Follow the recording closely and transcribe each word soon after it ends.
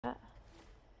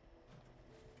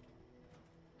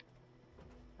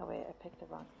Oh wait, I picked the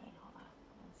wrong thing. Hold on.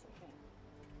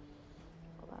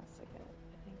 Hold on a second.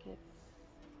 I think it's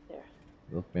there.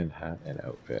 Milkman hat and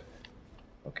outfit.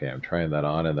 Okay, I'm trying that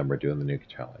on, and then we're doing the Nuka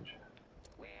challenge.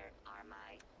 Where are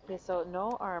my... Okay, so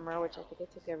no armor, which I think I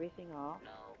took everything off.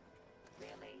 No,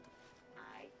 really?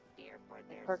 I fear for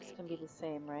their Perks safety. can be the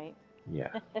same, right?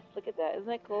 Yeah. Look at that. Isn't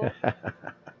that cool?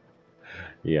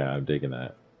 Yeah, I'm digging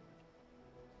that.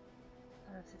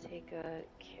 I have to take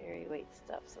carry weight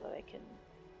stuff so that I can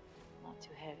not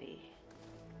too heavy.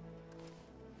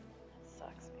 That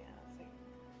sucks, man.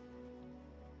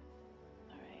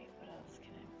 Alright, what else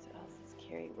can I? What else is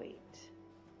carry weight?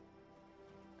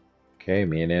 Okay,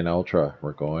 me and Ann Ultra,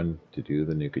 we're going to do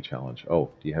the Nuka challenge.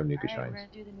 Oh, do you have Nuka Alright, shines? we're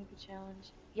gonna do the Nuka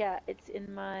challenge. Yeah, it's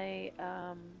in my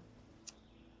we'll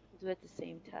do it at the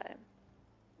same time.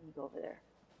 Let me go over there.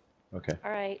 Okay.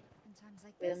 Alright.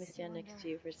 Like Wait, let me stand next to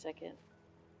you for a second.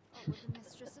 What would the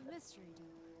Mistress of Mystery do?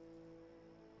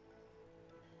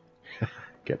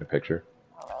 Get a picture.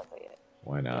 Oh, I'll take it.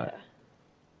 Why not? Yeah.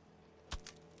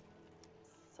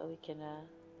 So we can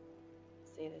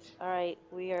say this. Alright,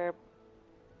 we are...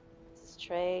 This is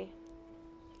Trey.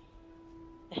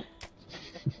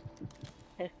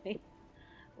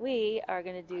 We are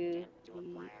going to do the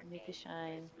Nuka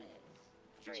Shine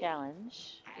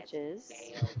challenge, which is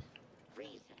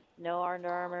no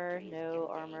armor, no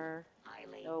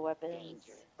weapons.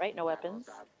 Right? No weapons.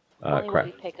 Only what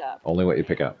we pick up. Only what you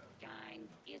pick up.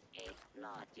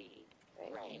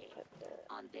 Right,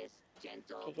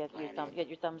 okay, get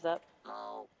your thumbs up.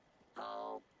 Oh,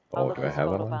 look Do I who's have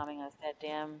that one? photobombing us. That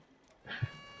damn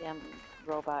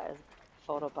robot is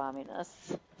photobombing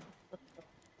us.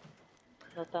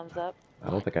 No thumbs up? I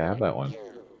don't think I have that one.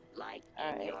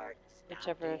 Alright.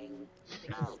 Whichever.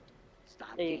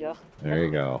 There you go. There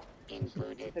you go.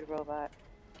 Stupid robot.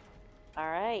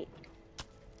 Alright.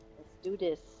 Let's do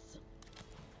this.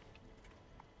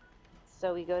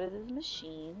 So we go to this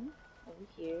machine over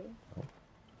here.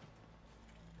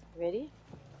 Ready?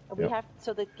 We have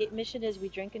so the mission is we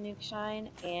drink a Nuke Shine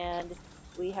and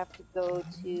we have to go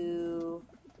to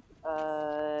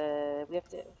we have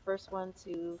to first one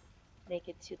to make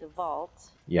it to the vault.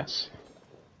 Yes.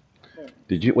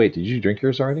 Did you drink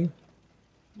yours already?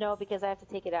 No, because I have to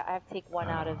take it out. I have to take one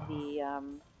out of the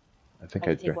I think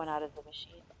I take one out of the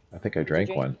machine. I think I drank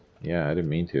one. Yeah, I didn't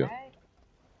mean to. Right.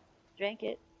 Drank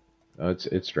it. Oh,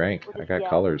 it's drank. I got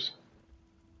colors.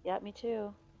 Yeah, me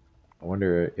too. I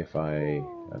wonder if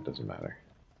that doesn't matter.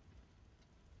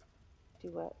 Do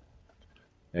what?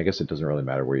 I guess it doesn't really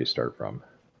matter where you start from.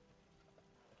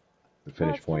 The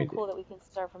finish point. It's cool that we can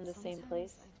start from the same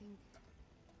place.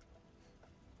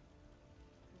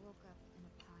 I woke up in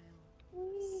a pile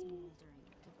of smoldering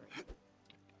debris.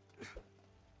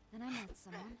 Then I met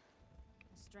someone,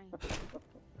 a stranger. Over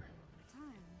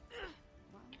time,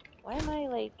 well, why am I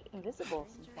like invisible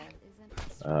sometimes?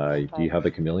 Do you have the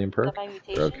chameleon perk?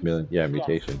 Mutation? Yeah,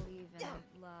 mutation. believe in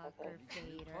luck or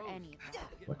fate or any of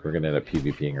that. Look, we're gonna end up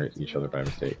PvPing each other by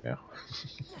mistake now.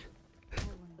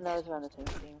 No, it's around the same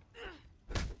team.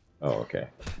 Oh, okay.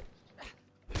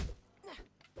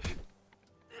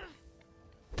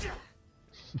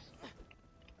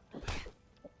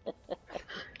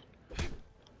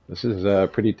 This is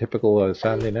pretty typical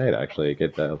Saturday night, actually. I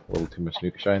get a little too much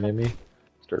Nuka Shine in me.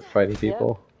 Start fighting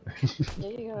people.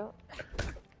 There you go.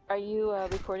 Are you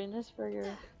recording this for your...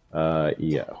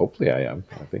 Yeah, hopefully I am.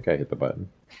 I think I hit the button.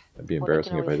 It'd be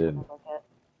embarrassing if I didn't.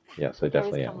 Yes, I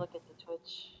definitely am. Come look at the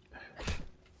Twitch.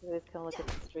 Always come look at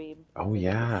the stream. Oh,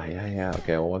 yeah.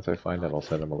 Okay, well, once I find it, I'll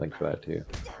send them a link for that, too.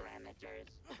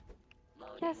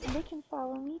 Yes, and they can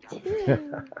follow me,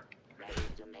 too.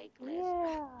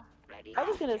 Yeah. I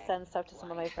was going to send stuff to some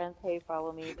of my friends, hey,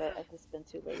 follow me, but I've just been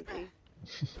too lazy.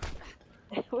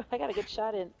 I got a good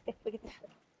shot in. Look at that.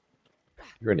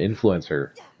 You're an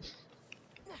influencer.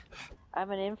 I'm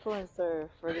an influencer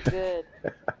for the good.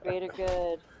 Greater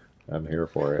good. I'm here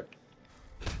for it.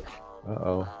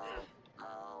 Uh-oh.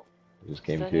 I just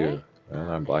came to. Well,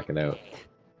 I'm blacking out.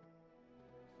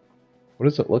 What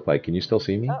does it look like? Can you still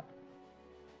see me? Now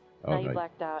you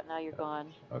blacked out. Now you're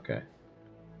gone. Okay.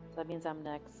 So that means I'm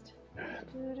next.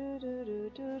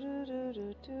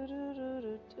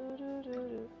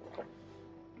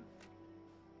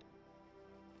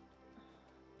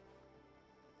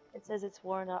 It says it's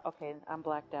worn out. Okay, I'm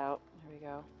blacked out. Here we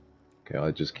go. Okay,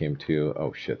 I just came to.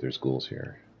 Oh shit, there's ghouls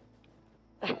here.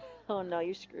 Oh no,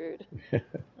 you're screwed.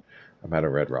 I'm at a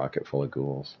red rocket full of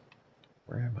ghouls.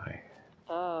 Where am I?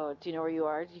 Oh, do you know where you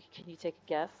are? Can you take a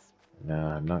guess? No,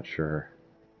 I'm not sure.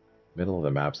 Middle of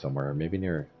the map somewhere. Maybe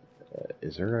near...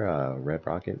 is there a red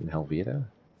rocket in Helvita?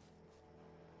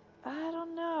 I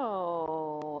don't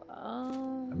know.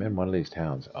 I'm I'm in one of these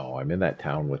towns. Oh, I'm in that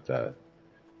town with the.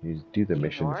 You do the You're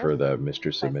mission north for the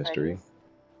Mistress by of Mystery. Freddy's?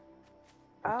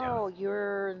 What town? Oh,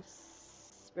 you're in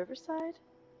Riverside?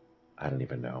 I don't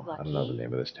even know. I don't know the Lucky?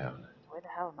 name of this town. Where the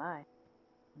hell am I?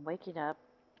 I'm waking up.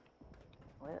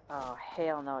 What? Oh,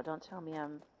 hell no. Don't tell me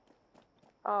I'm.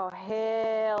 Oh,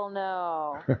 hell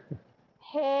no.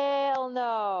 Hell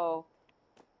no.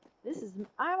 This is.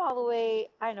 I'm all the way.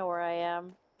 I know where I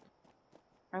am.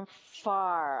 I'm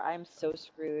far. I'm so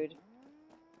screwed.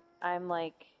 I'm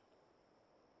like.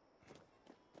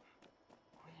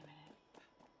 Wait a minute.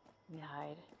 Let me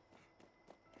hide.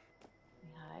 Let me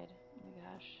hide. Oh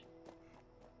my gosh.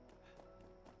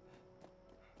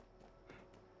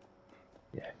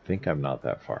 Yeah, I think I'm not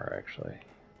that far actually.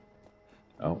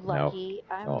 Oh, no. Lucky.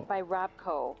 I'm Oh. by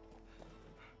Robco.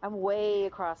 I'm way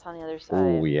across on the other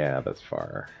Oh, side. yeah, that's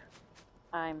far.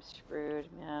 I'm screwed,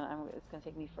 man. It's gonna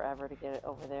take me forever to get it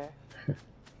over there.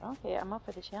 Okay, I'm up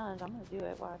for the challenge. I'm gonna do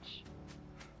it. Watch.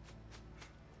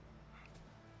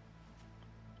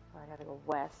 Oh, I gotta go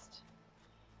west.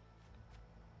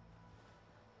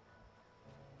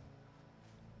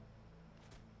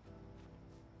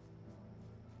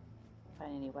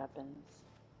 Find any weapons.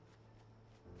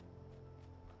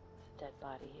 There's a dead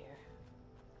body here.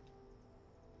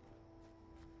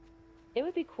 It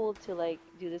would be cool to like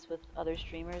do this with other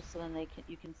streamers, so then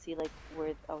you can see like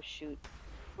where. Oh shoot,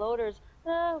 loaders!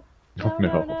 No, Oh, no,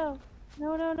 no, no.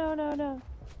 no, no, no, no, no, no.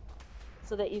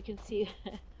 So that you can see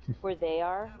where they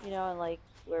are, and like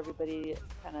where everybody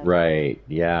kind of Right.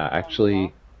 Yeah, ends it off.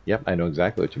 actually, yep, I know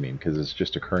exactly what you mean because it's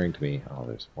just occurring to me. Oh,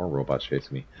 there's more robots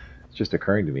chasing me. It's just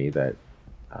occurring to me that,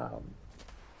 um,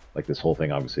 like this whole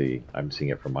thing, obviously, I'm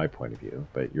seeing it from my point of view,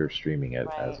 but you're streaming it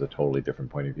Right. as a totally different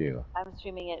point of view. I'm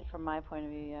streaming it from my point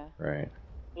of view, yeah. Right.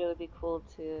 But it would be cool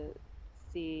to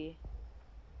see,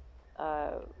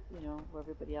 where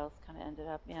everybody else kind of ended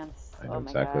up. Man, I know oh my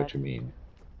exactly God. what you mean.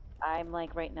 I'm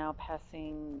like right now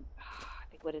passing, I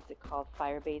think, what is it called?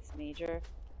 Firebase Major.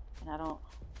 And I don't, oh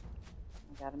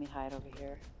my God, let me hide over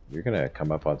here. You're gonna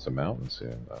come up on some mountains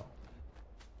soon, though.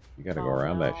 You gotta go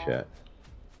around that shit.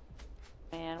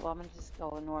 Man, well, I'm gonna just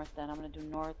go north then. I'm gonna do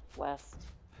northwest.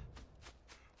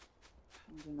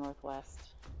 I'm gonna do northwest.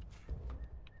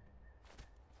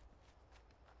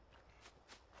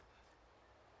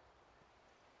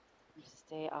 Just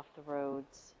stay off the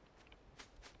roads.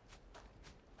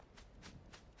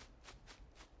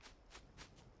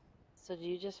 So do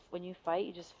you just, when you fight,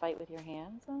 you just fight with your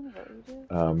hands on? Is that what you do?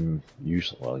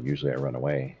 Usually I run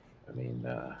away. I mean,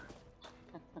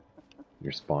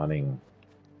 you're spawning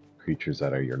creatures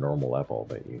that are your normal level,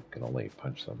 but you can only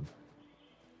punch them.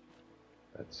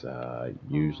 That's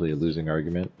usually a losing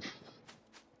argument.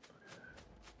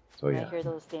 So When yeah. I hear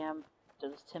those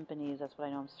timpanis, that's when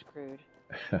I know I'm screwed.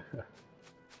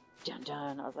 Dun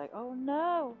dun. I was like, oh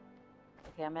no.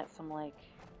 Okay, I'm at some like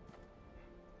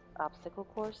obstacle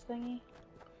course thingy.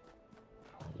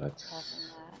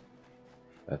 That's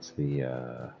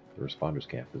the responders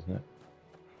camp, isn't it?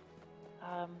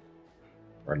 Um,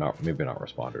 Or not? Maybe not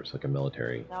responders, like a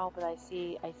military. no, but I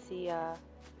see a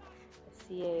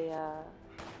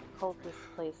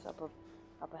cultist place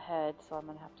up ahead, so I'm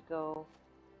gonna have to go.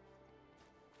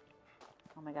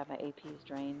 Oh my God, my AP is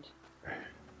drained.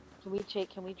 Can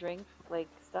we drink like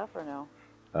stuff or no?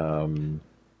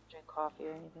 Drink coffee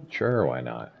or anything? Sure, why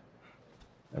not?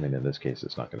 I mean, in this case,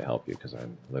 it's not going to help you because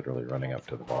I'm literally running up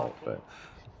to the vault, but...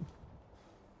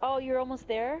 Oh, you're almost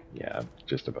there? Yeah, I'm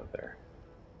just about there.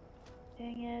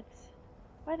 Dang it.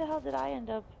 Why the hell did I end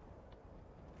up...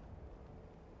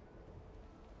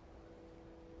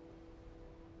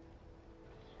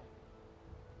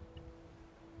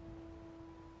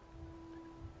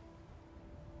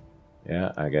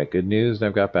 Yeah, I got good news and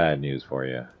I've got bad news for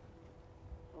you.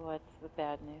 What's the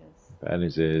bad news? Bad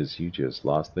news is you just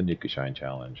lost the Nuka Shine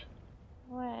challenge.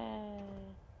 What?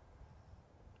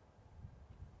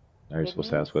 Now you're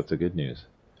supposed to ask what's the good news.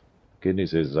 Good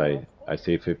news is I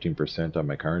saved 15% on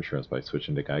my car insurance by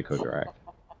switching to Geico Direct.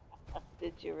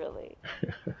 Did you really?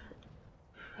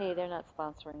 Hey, they're not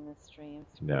sponsoring this stream.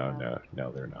 No,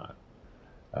 they're not.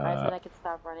 Alright, so I could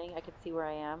stop running. I could see where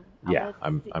I am. Yeah,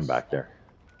 I'm back there.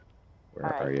 Where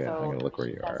are you? So I'm gonna look where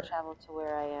you are. fast travel to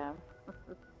where I am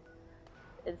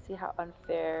and see how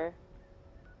unfair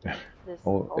this.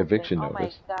 Oh, eviction notice.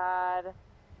 notice. Oh my God!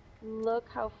 Look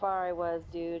how far I was,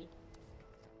 dude.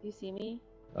 You see me?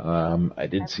 I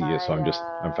did see you, so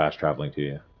I'm fast traveling to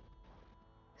you.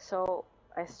 So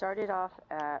I started off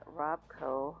at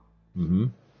Robco. Mm-hmm.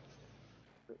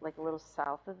 Like a little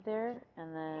south of there,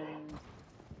 and then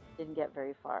didn't get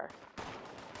very far.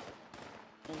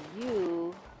 And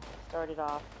you started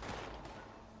off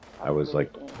I was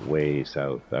like populated way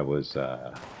south. I was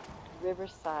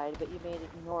Riverside, but you made it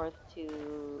north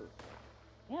to.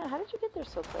 Yeah, how did you get there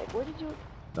so quick? Where did you?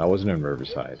 I wasn't in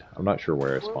Riverside. I'm not sure where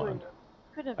I Where were spawned. you?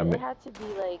 Couldn't have I been. It mean, had to be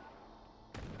like.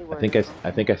 You I were think never I, mind.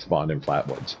 I think I spawned in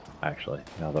Flatwoods actually.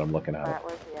 Now that I'm looking at it.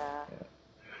 Flatwoods, yeah,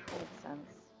 Yeah. makes sense.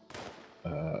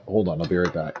 Hold on, I'll be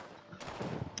right back.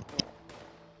 Yeah.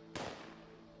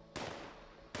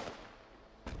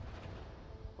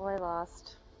 Oh, I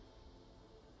lost.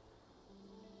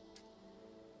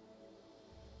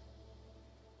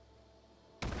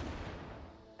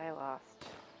 I lost.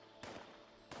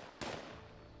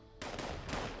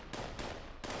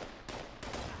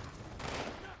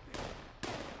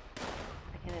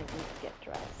 I can at least get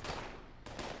dressed.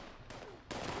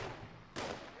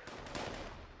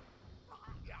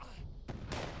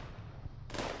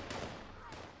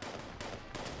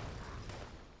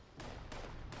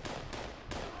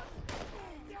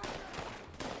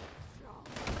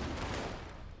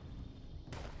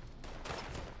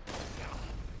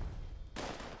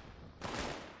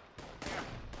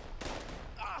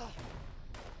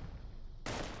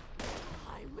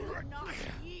 I will not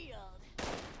yield.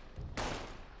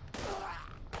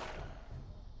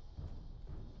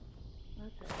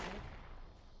 What the heck?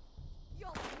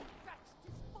 Your guts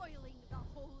to spoiling the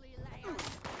holy land.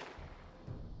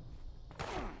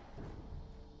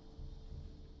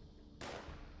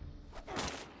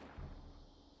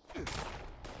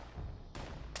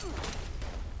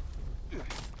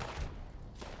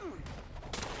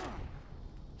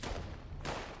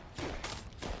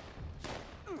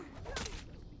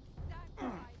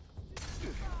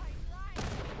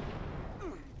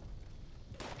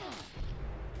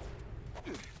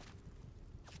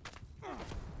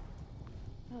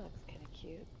 That looks kind of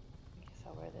cute. I guess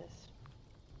I'll wear this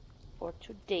for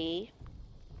today.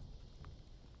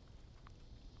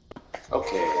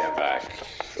 Okay, I'm back.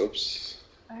 Oops.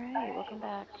 All right, welcome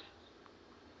back.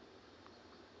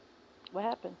 What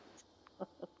happened?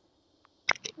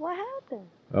 What happened?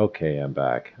 Okay, I'm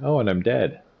back. Oh, and I'm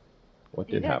dead. What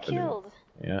You did got happen to me? killed.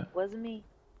 Yeah. Wasn't me.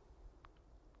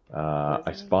 I Wasn't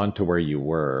me. spawned to where you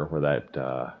were, where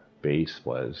that base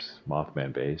was,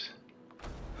 Mothman base.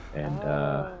 And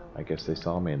Oh. I guess they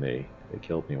saw me and they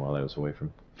killed me while I was away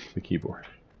from the keyboard.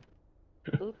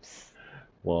 Oops.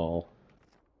 Well,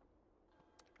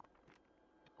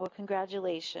 Well,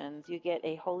 congratulations. You get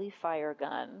a holy fire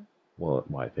gun.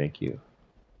 why, thank you.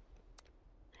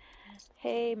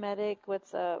 Hey, medic,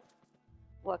 what's up?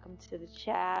 Welcome to the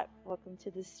chat. Welcome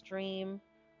to the stream.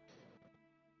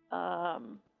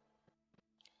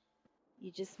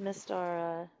 You just missed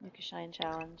our Nuka Shine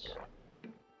challenge.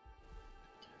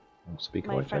 Speak of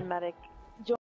My which, friend medic